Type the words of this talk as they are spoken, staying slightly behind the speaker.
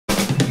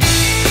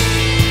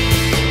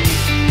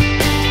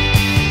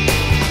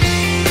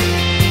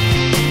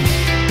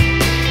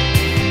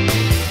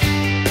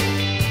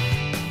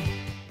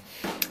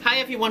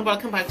everyone,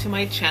 welcome back to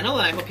my channel,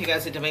 and I hope you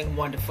guys are doing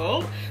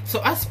wonderful. So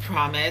as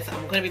promised,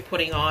 I'm going to be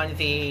putting on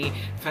the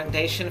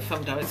foundation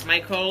from Doris.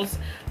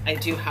 I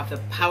do have the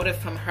powder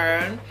from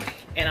her,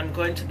 and I'm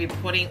going to be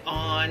putting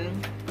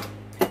on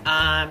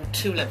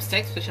two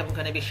lipsticks, which I'm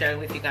going to be sharing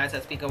with you guys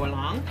as we go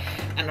along.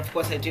 And of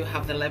course I do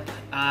have the lip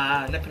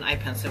and eye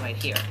pencil right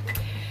here.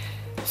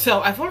 So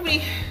I've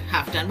already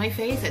done my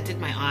face, I did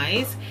my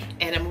eyes,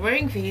 and I'm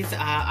wearing these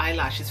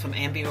eyelashes from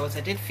AMBYROSE.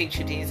 I did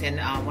feature these in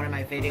one of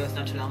my videos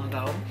not too long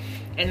ago,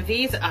 and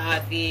these are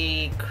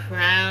the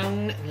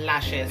crown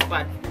lashes,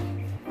 but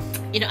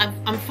you know,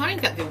 I'm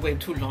finding that they're way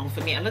too long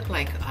for me. I look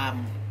like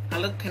I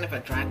look kind of a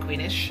drag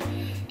queenish,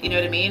 you know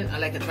what I mean,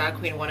 like a drag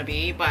queen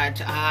wannabe,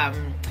 but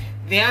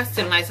they are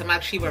still nice. I'm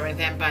actually wearing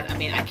them, but I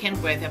mean, I can't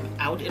wear them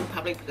out in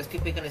public because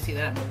people are going to see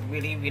that I'm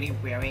really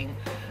wearing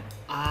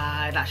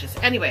eyelashes.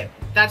 Anyway,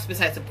 that's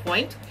besides the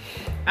point.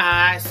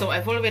 So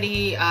I've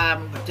already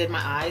did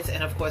my eyes,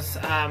 and of course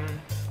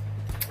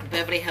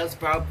Beverly Hills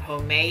Brow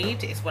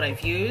Pomade is what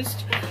I've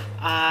used.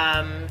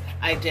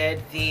 I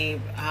did the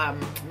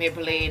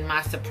Maybelline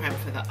Master Prime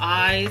for the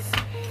eyes,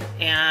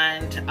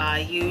 and I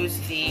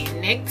used the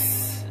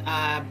NYX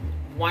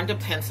Wonder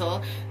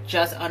Pencil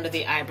just under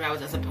the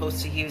eyebrows as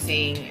opposed to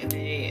using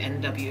the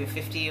NW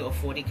 50 or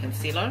 40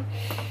 concealer.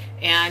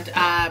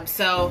 And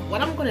so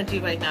what I'm going to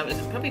do right now is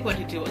I'm probably going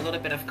to do a little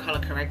bit of color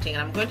correcting,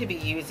 and I'm going to be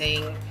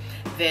using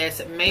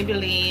this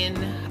Maybelline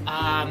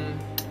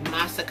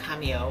Master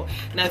Cameo.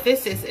 Now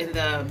this is in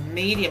the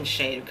medium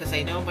shade, because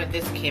I know when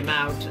this came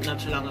out not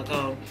too long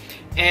ago,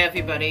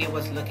 everybody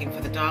was looking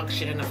for the dark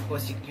shade, and of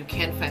course you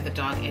can't find the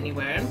dark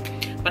anywhere.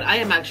 But I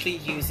am actually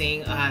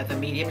using the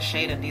medium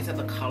shade, and these are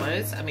the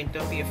colors. I mean,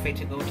 don't be afraid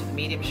to go to the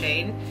medium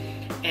shade.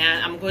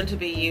 And I'm going to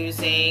be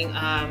using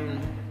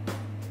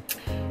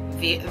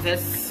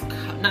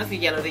not the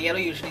yellow. The yellow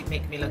usually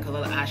make me look a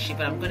little ashy,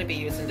 but I'm going to be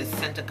using the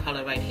center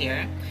color right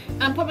here.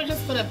 I'm probably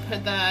just going to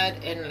put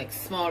that in like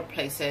small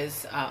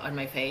places on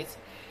my face,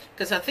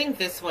 because I think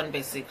this one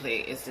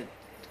basically is a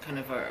kind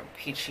of a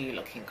peachy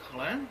looking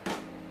color.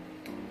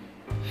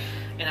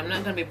 And I'm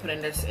not going to be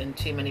putting this in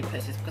too many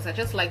places because I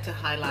just like to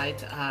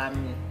highlight a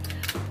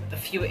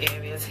few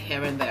areas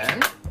here and there.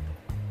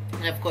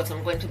 And of course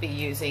I'm going to be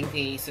using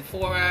the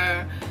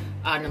Sephora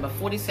number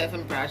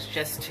 47 brush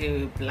just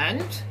to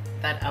blend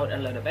that out a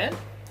little bit.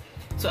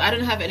 So I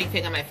don't have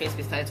anything on my face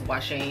besides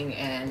washing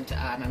and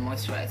my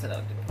moisturizer that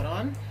I'll put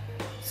on.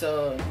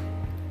 So,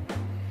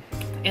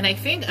 and I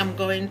think I'm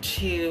going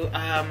to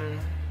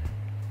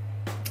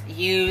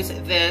use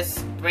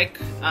this brick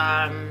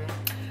color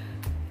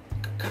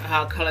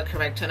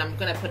corrector, and I'm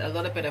going to put a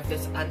little bit of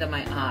this under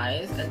my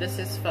eyes, and this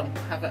is from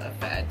Cover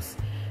Effects,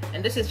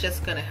 and this is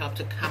just going to help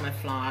to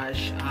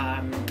camouflage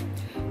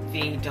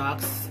the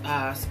dark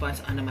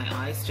spots under my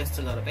eyes just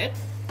a little bit.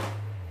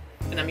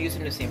 And I'm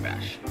using the same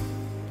brush.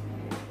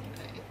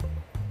 Okay.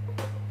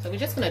 So we're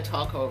just going to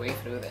talk our way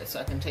through this so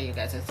I can tell you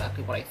guys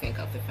exactly what I think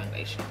of the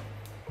foundation.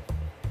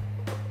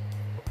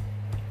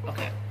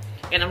 Okay.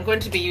 And I'm going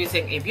to be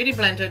using a beauty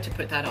blender to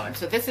put that on.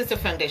 So this is the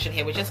foundation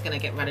here. We're just going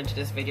to get right into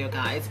this video,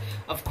 guys.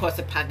 Of course,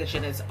 the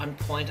packaging is on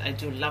point. I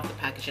do love the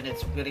packaging.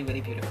 It's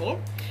really beautiful.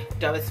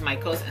 Doris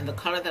Michaels, and the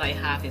color that I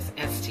have is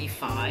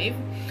ST5.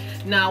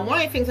 Now, one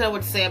of the things I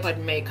would say about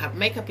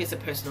makeup is a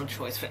personal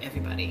choice for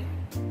everybody.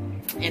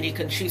 And you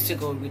can choose to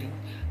go really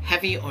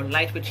heavy or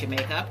light with your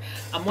makeup.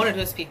 I'm one of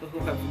those people who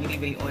have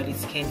really oily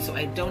skin, so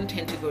I don't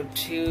tend to go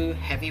too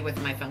heavy with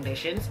my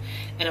foundations.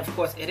 And of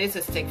course it is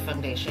a stick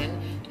foundation,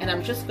 and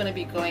I'm just going to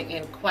be going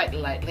in quite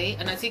lightly,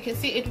 and as you can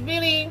see, it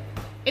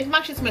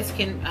matches my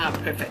skin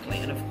perfectly.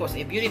 And of course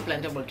a beauty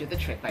blender will do the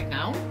trick right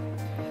now.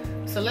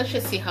 So let's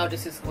just see how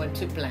this is going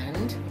to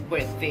blend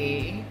with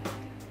the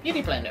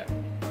beauty blender.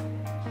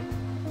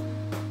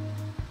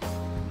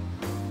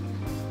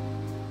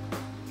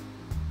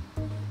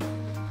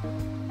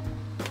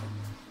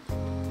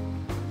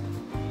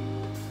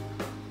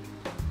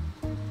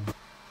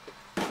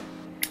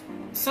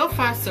 So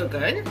far so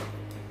good.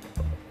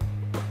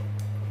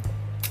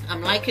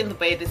 I'm liking the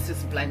way this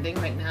is blending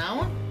right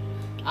now,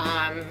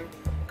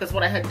 because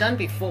what I had done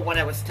before when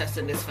I was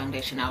testing this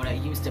foundation out, I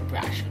used a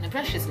brush, and the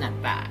brush is not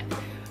bad,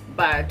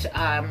 but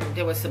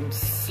there were some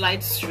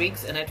slight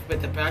streaks in it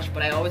with the brush.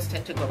 But I always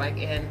tend to go back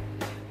in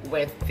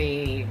with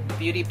the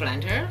beauty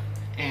blender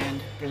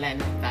and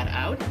blend that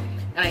out,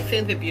 and I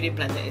think the beauty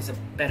blender is a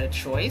better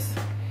choice.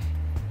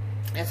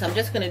 And so I'm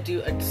just going to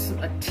do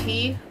a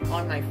T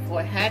on my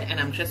forehead, and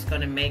I'm just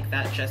going to make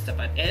that just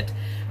about it,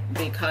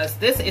 because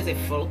this is a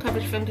full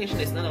coverage foundation.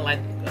 It's not a light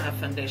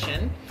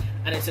foundation,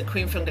 and it's a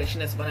cream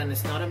foundation as well, and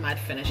it's not a matte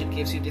finish. It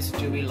gives you this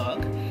dewy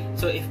look.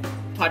 So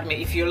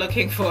if you're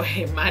looking for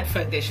a matte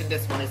foundation,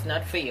 this one is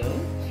not for you.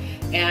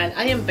 And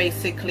I am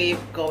basically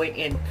going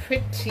in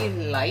pretty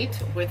light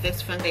with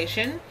this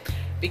foundation,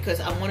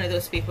 because I'm one of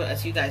those people,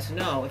 as you guys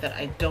know, that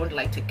I don't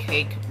like to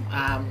cake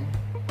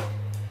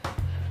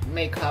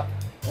makeup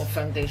or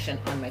foundation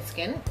on my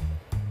skin,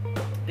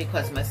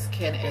 because my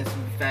skin is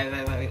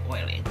very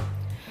oily.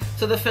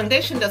 So the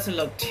foundation doesn't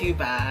look too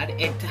bad.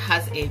 It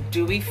has a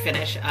dewy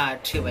finish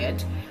to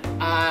it.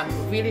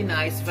 Really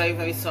nice, very,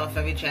 very soft,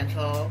 very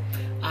gentle.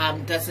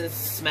 Doesn't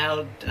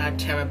smell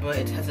terrible.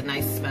 It has a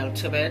nice smell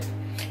to it.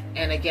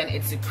 And again,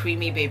 it's a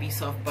creamy, baby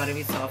soft,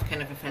 buttery soft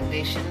kind of a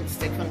foundation,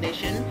 stick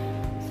foundation.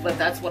 But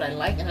that's what I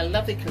like, and I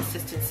love the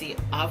consistency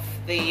of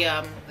the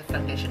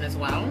foundation as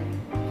well.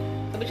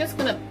 So we're just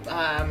gonna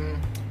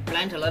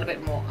blend a little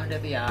bit more under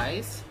the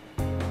eyes.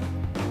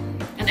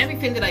 And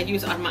everything that I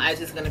use on my eyes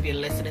is going to be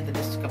listed in the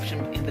description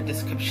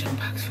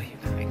box for you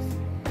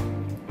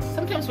guys.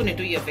 Sometimes when you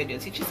do your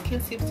videos, you just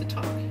can't seem to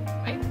talk,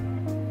 right?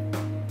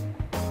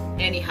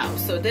 Anyhow,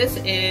 so this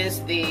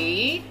is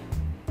the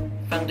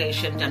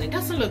foundation done. It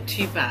doesn't look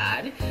too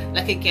bad.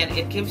 Like again,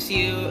 it gives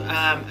you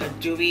a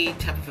dewy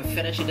type of a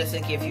finish. It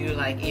doesn't give you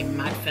like a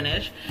matte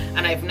finish.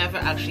 And I've never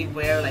actually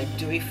wear like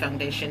dewy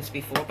foundations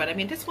before, but I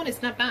mean this one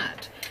is not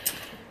bad.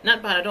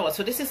 Not bad at all.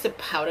 So this is the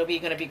powder we're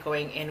going to be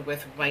going in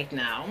with right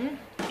now,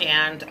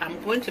 and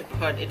I'm going to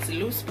put, it's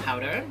loose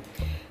powder.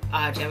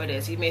 There it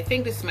is. You may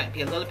think this might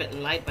be a little bit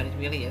light, but it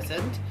really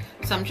isn't.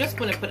 So I'm just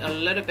going to put a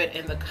little bit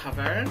in the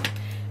cover,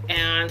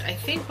 and I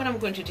think what I'm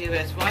going to do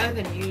is, rather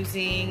than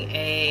using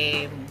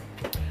a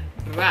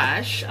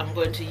brush, I'm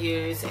going to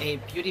use a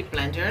beauty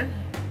blender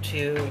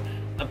to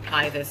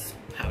apply this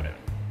powder.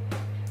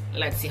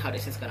 Let's see how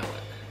this is going to work.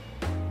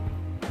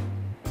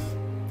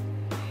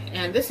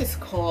 And this is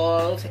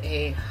called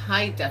a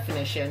high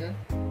definition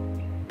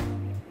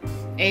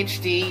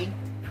HD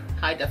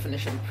high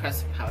definition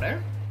pressed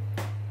powder.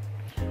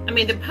 I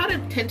mean, the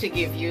powder tend to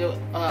give you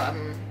a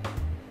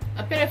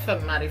bit of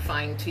a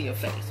mattifying to your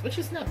face, which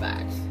is not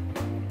bad.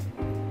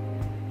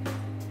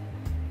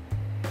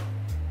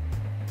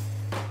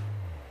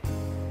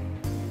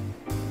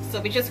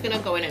 So we're just gonna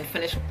go in and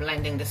finish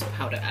blending this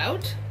powder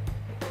out.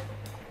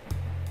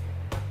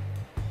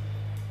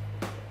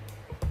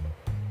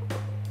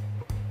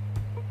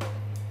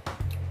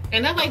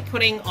 And I like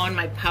putting on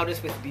my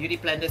powders with beauty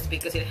blenders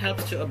because it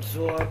helps to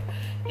absorb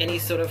any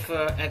sort of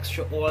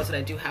extra oils that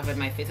I do have in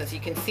my face. As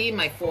you can see,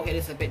 my forehead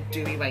is a bit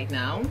dewy right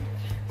now.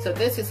 So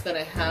this is going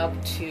to help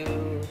to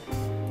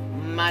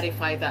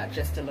mattify that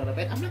just a little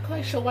bit. I'm not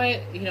quite sure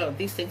why, you know,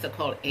 these things are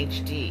called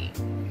HD.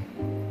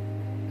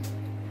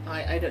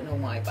 I don't know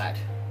why, but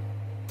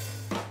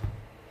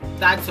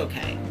that's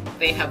okay.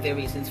 They have their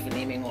reasons for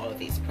naming all of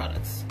these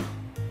products.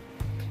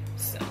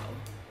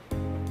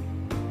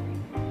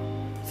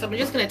 So I'm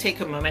just going to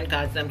take a moment,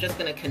 guys, and I'm just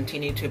going to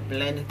continue to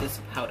blend this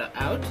powder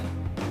out.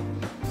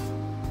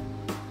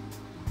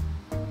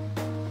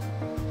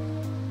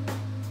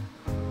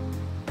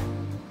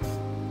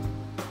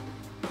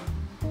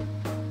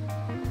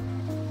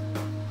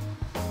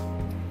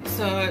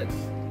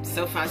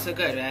 So far so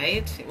good,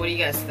 right? What do you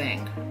guys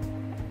think?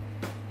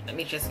 Let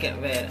me just get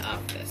rid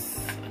of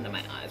this under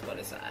my eyes. What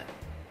is that?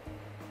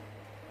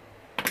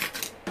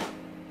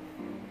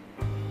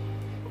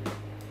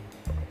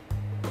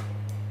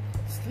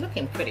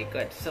 Looking pretty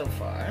good so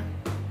far.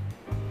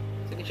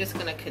 So we're just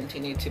gonna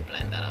continue to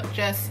blend that out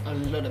just a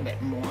little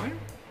bit more.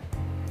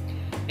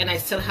 And I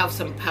still have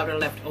some powder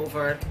left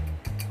over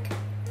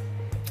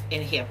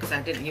in here because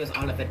I didn't use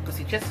all of it, because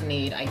you just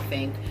need, I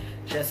think,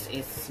 just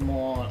a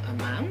small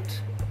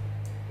amount.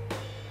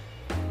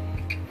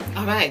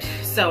 All right,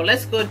 so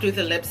let's go do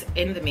the lips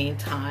in the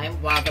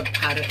meantime while the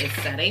powder is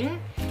setting.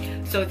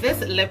 So this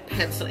lip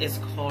pencil is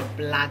called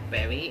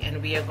Blackberry,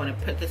 and we are going to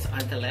put this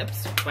on the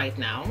lips right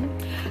now.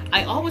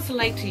 I always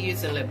like to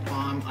use a lip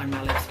balm on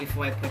my lips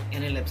before I put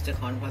any lipstick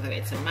on, whether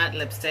it's a matte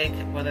lipstick,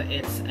 whether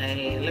it's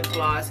a lip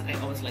gloss. I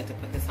always like to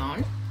put this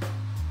on.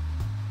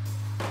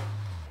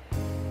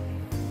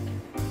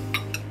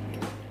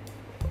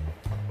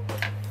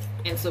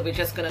 And so we're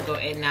just going to go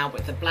in now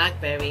with the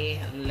Blackberry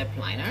lip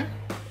liner.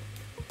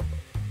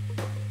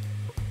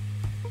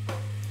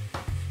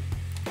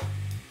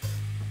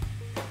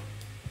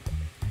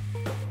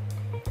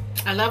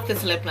 I love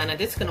this lip liner.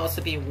 This can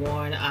also be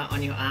worn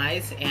on your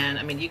eyes, and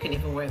I mean you can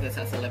even wear this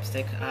as a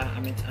lipstick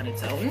on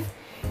its own.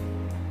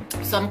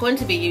 So I'm going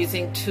to be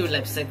using two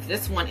lipsticks.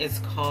 This one is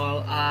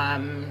called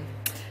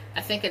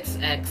I think it's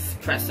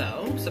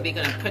EXPRESSO. So we're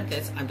going to put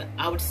this on the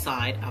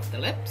outside of the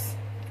lips.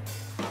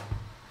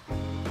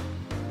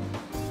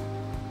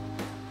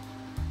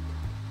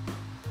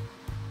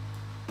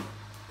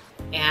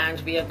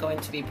 And we are going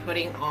to be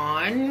putting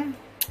on,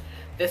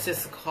 this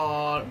is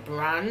called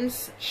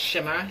Bronze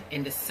Shimmer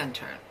in the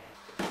center.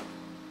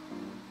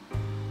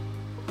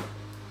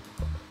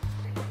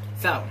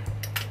 So,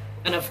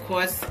 and of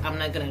course, I'm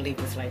not going to leave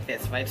this like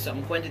this, right? So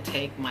I'm going to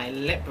take my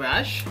lip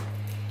brush.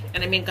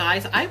 And I mean,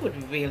 guys, I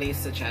would really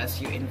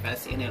suggest you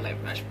invest in a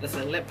lip brush, because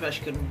a lip brush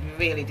can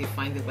really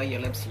define the way your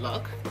lips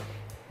look.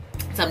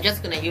 So I'm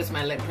just going to use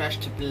my lip brush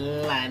to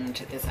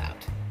blend this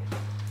out.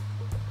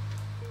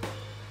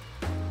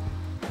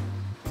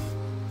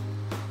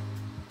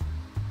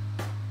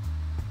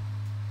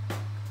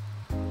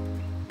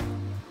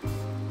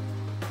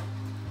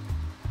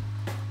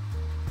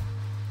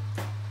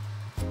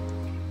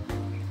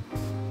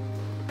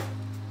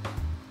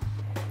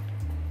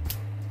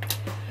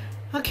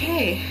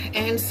 Okay,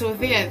 and so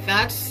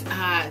that's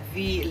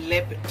the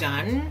lip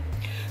done.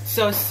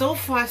 So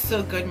far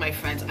so good, my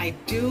friends. I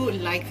do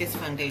like this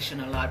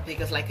foundation a lot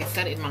because, like I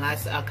said in my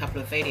last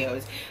couple of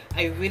videos,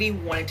 I really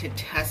wanted to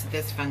test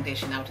this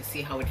foundation out to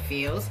see how it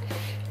feels,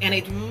 and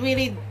it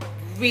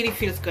really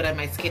feels good on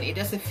my skin. It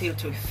doesn't feel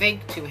too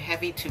thick, too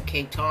heavy, too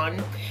caked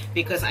on,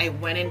 because I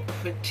went in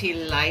pretty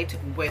light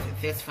with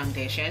this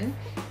foundation.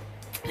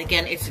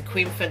 Again, it's a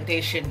cream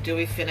foundation,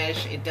 dewy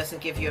finish. It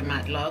doesn't give you a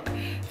matte look.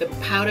 The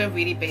powder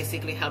really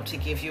basically helps to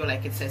give you,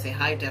 like it says, a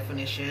high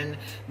definition,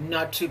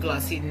 not too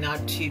glossy,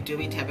 not too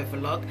dewy type of a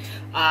look.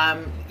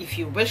 If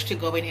you wish to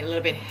go in a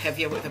little bit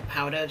heavier with the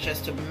powder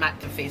just to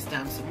matte the face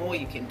down some more,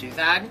 you can do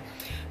that.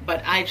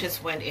 But I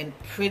just went in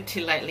pretty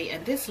lightly,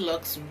 and this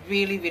looks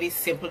really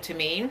simple to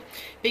me,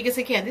 because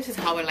again, this is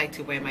how I like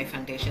to wear my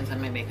foundations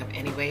and my makeup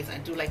anyways. I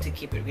do like to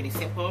keep it really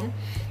simple.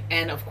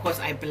 And of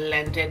course, I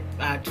blended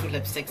two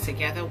lipsticks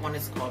together. One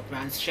is called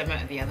SHYMMER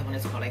and the other one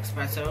is called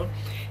EXPRESSO.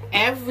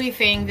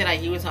 Everything that I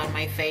use on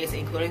my face,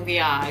 including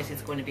the eyes,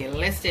 is going to be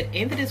listed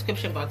in the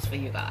description box for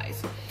you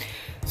guys.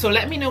 So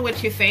let me know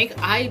what you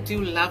think. I do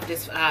love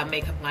this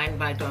makeup line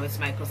by Doris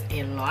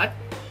a lot.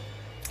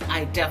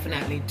 I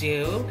definitely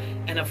do,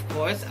 and of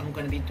course I'm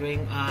going to be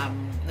doing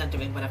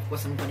but of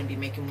course I'm going to be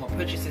making more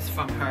purchases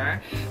from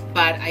her.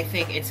 But I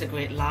think it's a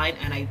great line,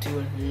 and I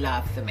do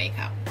love the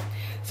makeup.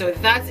 So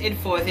that's it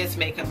for this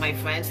makeup, my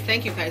friends.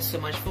 Thank you guys so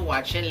much for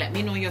watching. Let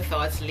me know your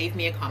thoughts. Leave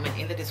me a comment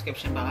in the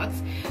description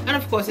box, and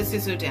of course, this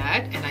is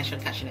Odette, and I shall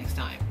catch you next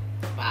time.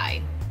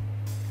 Bye.